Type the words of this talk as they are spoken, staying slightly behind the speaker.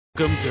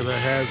Welcome to the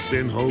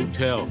Hazbin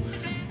Hotel.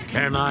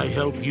 Can I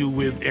help you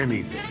with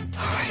anything?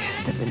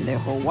 Este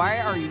pendejo, why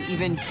are you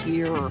even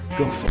here?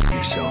 Go fuck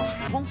yourself.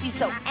 It won't be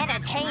so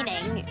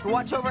entertaining to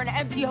watch over an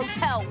empty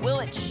hotel, will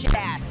it,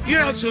 shit-ass? You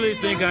actually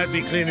think I'd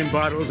be cleaning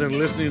bottles and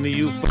listening to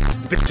you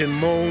bitch and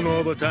moan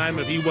all the time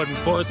if he wasn't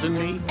forcing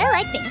me? I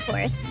like being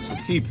forced.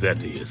 Keep that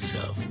to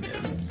yourself,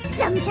 Nev.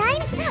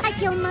 Sometimes I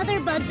kill mother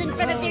bugs in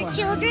front of their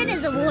children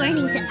as a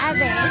warning to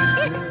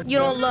others. You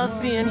don't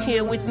love being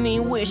here with me,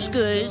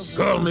 Whiskers.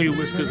 Call me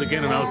Whiskers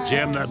again and I'll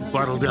jam that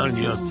bottle down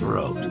your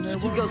throat.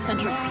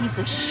 Egocentric piece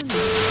of shit.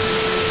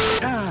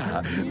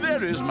 Ah,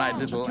 there is my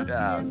little,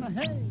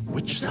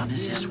 which son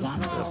is this one?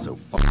 They're so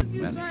fucking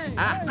many.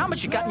 How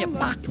much you got in your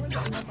pocket?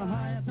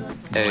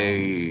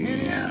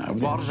 A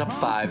wadded up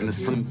 5 and a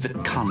slim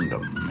fit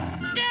condom.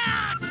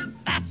 Yeah,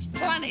 that's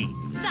plenty.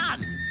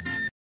 Done.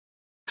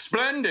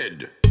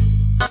 Splendid!